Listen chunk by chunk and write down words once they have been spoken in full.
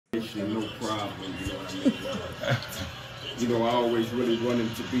situation, no problem. You know what I mean? You know, I always really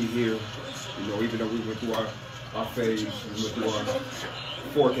wanted to be here. You know, even though we went through our phase, we went through our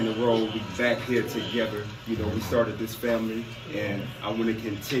fork in the road, we back here together. You know, we started this family, and I want to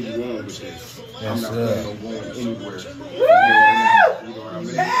continue on with this. Yes, I'm not planning on going anywhere. You know what I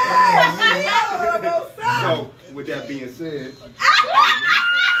mean? So, with that being said.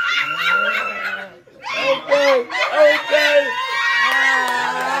 Okay, okay.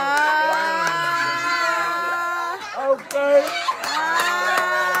 Okay.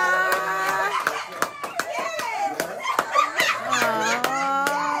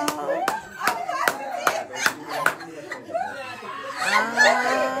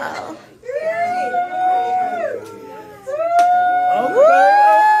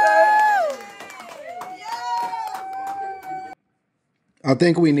 I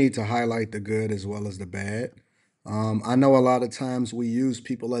think we need to highlight the good as well as the bad. I know a lot of times we use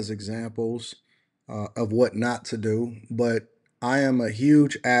people as examples of what not to do, but I am a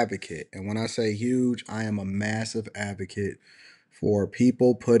huge advocate. And when I say huge, I am a massive advocate for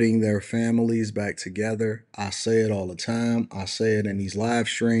people putting their families back together. I say it all the time. I say it in these live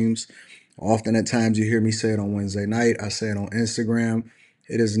streams. Often at times you hear me say it on Wednesday night. I say it on Instagram.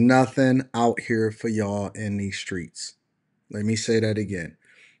 It is nothing out here for y'all in these streets. Let me say that again.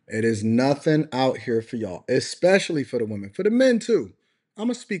 It is nothing out here for y'all, especially for the women. For the men, too. I'm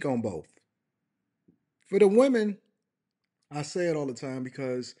going to speak on both. For the women, I say it all the time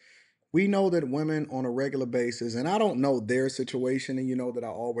because we know that women on a regular basis, and I don't know their situation, and you know that I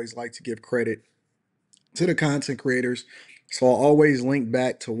always like to give credit to the content creators. So I'll always link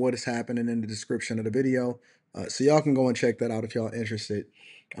back to what is happening in the description of the video. So y'all can go and check that out if y'all interested.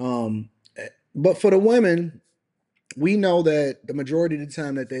 But for the women, we know that the majority of the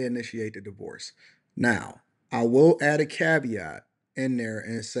time that they initiate the divorce. Now, I will add a caveat in there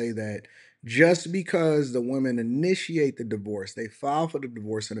and say that just because the women initiate the divorce, they file for the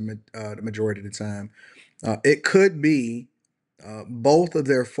divorce the majority of the time, it could be both of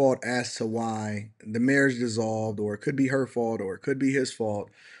their fault as to why the marriage dissolved, or it could be her fault, or it could be his fault.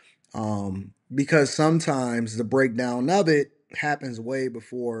 Because sometimes the breakdown of it happens way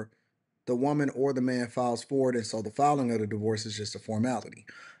before the woman or the man files for it, and so the filing of the divorce is just a formality.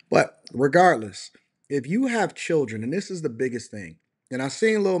 But regardless, if you have children, and this is the biggest thing, and I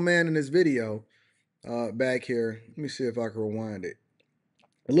seen little man in this video back here. Let me see if I can rewind it.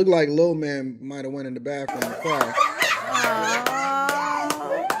 It looked like little man might have went in the bathroom and cried.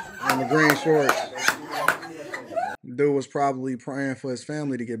 And the green shorts. Dude was probably praying for his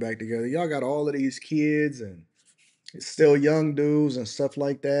family to get back together. Y'all got all of these kids and still young dudes and stuff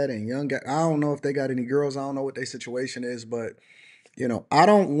like that, and young guys. I don't know if they got any girls. I don't know what their situation is, but you know, I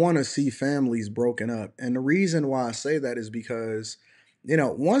don't want to see families broken up. And the reason why I say that is because, you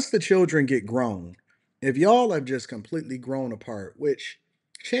know, once the children get grown, if y'all have just completely grown apart, which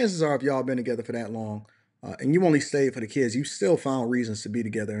chances are if y'all been together for that long, and you only stayed for the kids, you still found reasons to be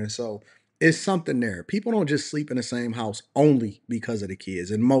together. And so it's something there. People don't just sleep in the same house only because of the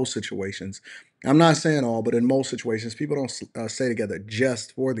kids in most situations. I'm not saying all, but in most situations, people don't stay together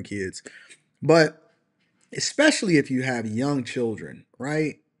just for the kids. But especially if you have young children,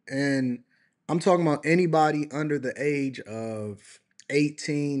 right? And I'm talking about anybody under the age of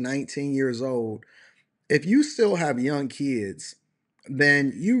 18, 19 years old. If you still have young kids,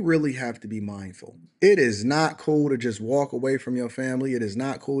 then you really have to be mindful. It is not cool to just walk away from your family. It is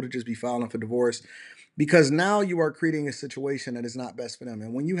not cool to just be filing for divorce because now you are creating a situation that is not best for them.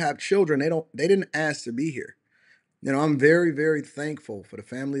 And when you have children, they didn't ask to be here. You know, I'm very, very thankful for the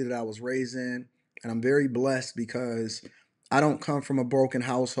family that I was raised in. And I'm very blessed because I don't come from a broken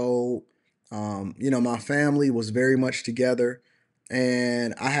household. You know, my family was very much together.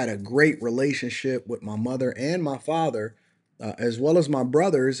 And I had a great relationship with my mother and my father, as well as my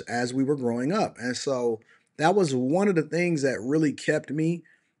brothers as we were growing up. And so that was one of the things that really kept me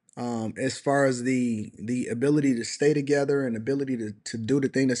as far as the ability to stay together and ability to do the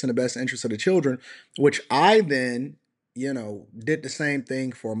thing that's in the best interest of the children, which I then, you know, did the same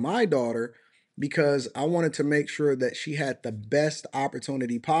thing for my daughter because I wanted to make sure that she had the best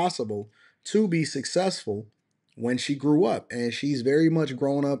opportunity possible to be successful when she grew up. And she's very much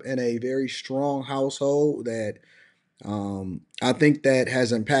grown up in a very strong household that I think that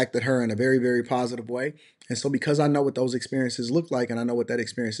has impacted her in a very, very positive way. And so, because I know what those experiences look like and I know what that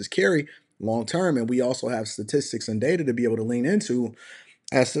experiences carry long term, and we also have statistics and data to be able to lean into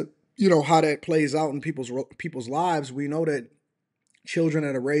as to, you know, how that plays out in people's lives, we know that children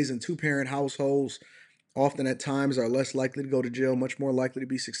that are raised in two-parent households often at times are less likely to go to jail, much more likely to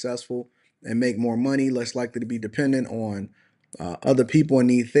be successful and make more money, less likely to be dependent on Other people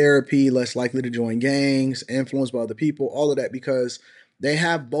need therapy, less likely to join gangs, influenced by other people, all of that because they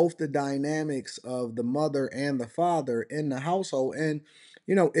have both the dynamics of the mother and the father in the household. And,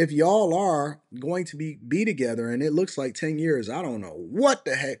 if y'all are going to be together and it looks like 10 years, I don't know what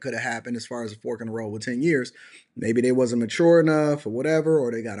the heck could have happened as far as a fork in the road with 10 years. Maybe they wasn't mature enough or whatever,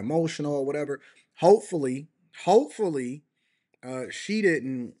 or they got emotional or whatever. Hopefully, she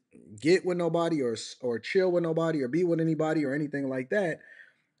didn't get with nobody or chill with nobody or be with anybody or anything like that.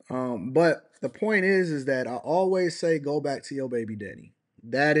 But the point is that I always say go back to your baby daddy.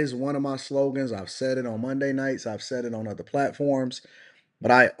 That is one of my slogans. I've said it on Monday nights. I've said it on other platforms,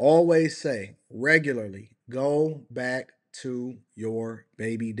 but I always say regularly go back to your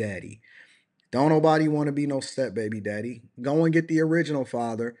baby daddy. Don't nobody want to be no step baby daddy. Go and get the original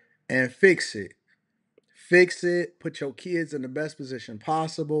father and fix it. Fix it. Put your kids in the best position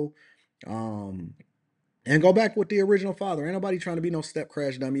possible. Um, and go back with the original father. Ain't nobody trying to be no step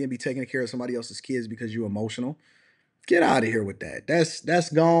crash dummy and be taking care of somebody else's kids because you emotional. Get out of here with that. That's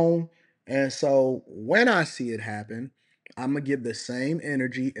gone. And so when I see it happen, I'm gonna give the same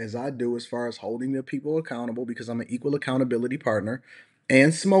energy as I do as far as holding the people accountable because I'm an equal accountability partner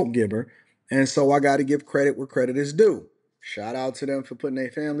and smoke giver. And so I got to give credit where credit is due. Shout out to them for putting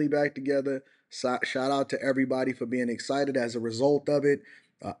their family back together. Shout out to everybody for being excited as a result of it.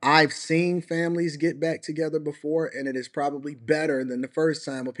 I've seen families get back together before, and it is probably better than the first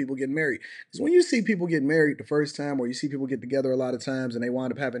time of people getting married. Because when you see people get married the first time, or you see people get together a lot of times and they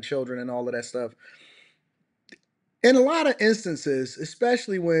wind up having children and all of that stuff, in a lot of instances,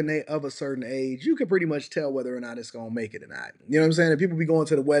 especially when they of a certain age, you can pretty much tell whether or not it's gonna make it or not. You know what I'm saying? And people be going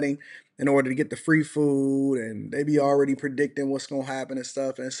to the wedding in order to get the free food, and they be already predicting what's gonna happen and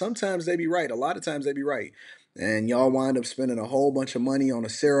stuff. And sometimes they be right. A lot of times they be right. And y'all wind up spending a whole bunch of money on a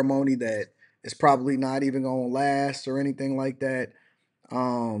ceremony that is probably not even gonna last or anything like that.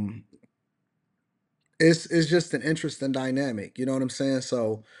 Um, it's just an interesting dynamic. You know what I'm saying?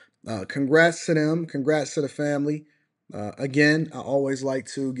 So, congrats to them. Congrats to the family. Again, I always like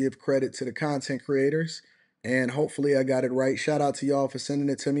to give credit to the content creators, and hopefully, I got it right. Shout out to y'all for sending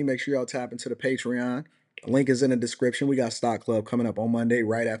it to me. Make sure y'all tap into the Patreon. Link is in the description. We got Stock Club coming up on Monday,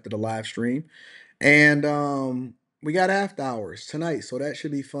 right after the live stream. And we got after hours tonight, so that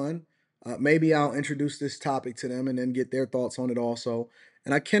should be fun. Maybe I'll introduce this topic to them and then get their thoughts on it also.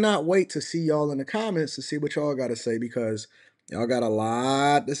 And I cannot wait to see y'all in the comments to see what y'all got to say because y'all got a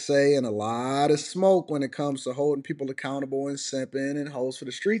lot to say and a lot of smoke when it comes to holding people accountable and simping and hoes for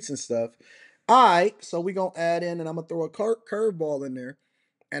the streets and stuff. All right, so we gonna add in, and I'm gonna throw a curveball in there,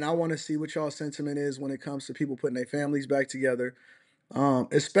 and I want to see what y'all sentiment is when it comes to people putting their families back together,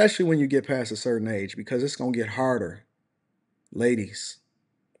 especially when you get past a certain age, because it's gonna get harder. Ladies,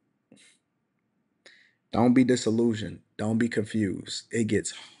 don't be disillusioned. Don't be confused. It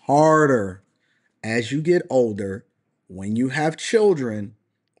gets harder as you get older when you have children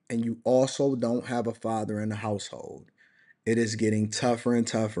and you also don't have a father in the household. It is getting tougher and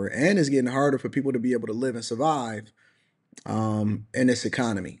tougher, and it's getting harder for people to be able to live and survive in this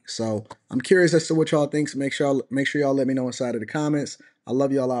economy. So I'm curious as to what y'all think. So make sure y'all let me know inside of the comments. I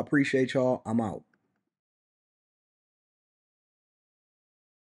love y'all. I appreciate y'all. I'm out.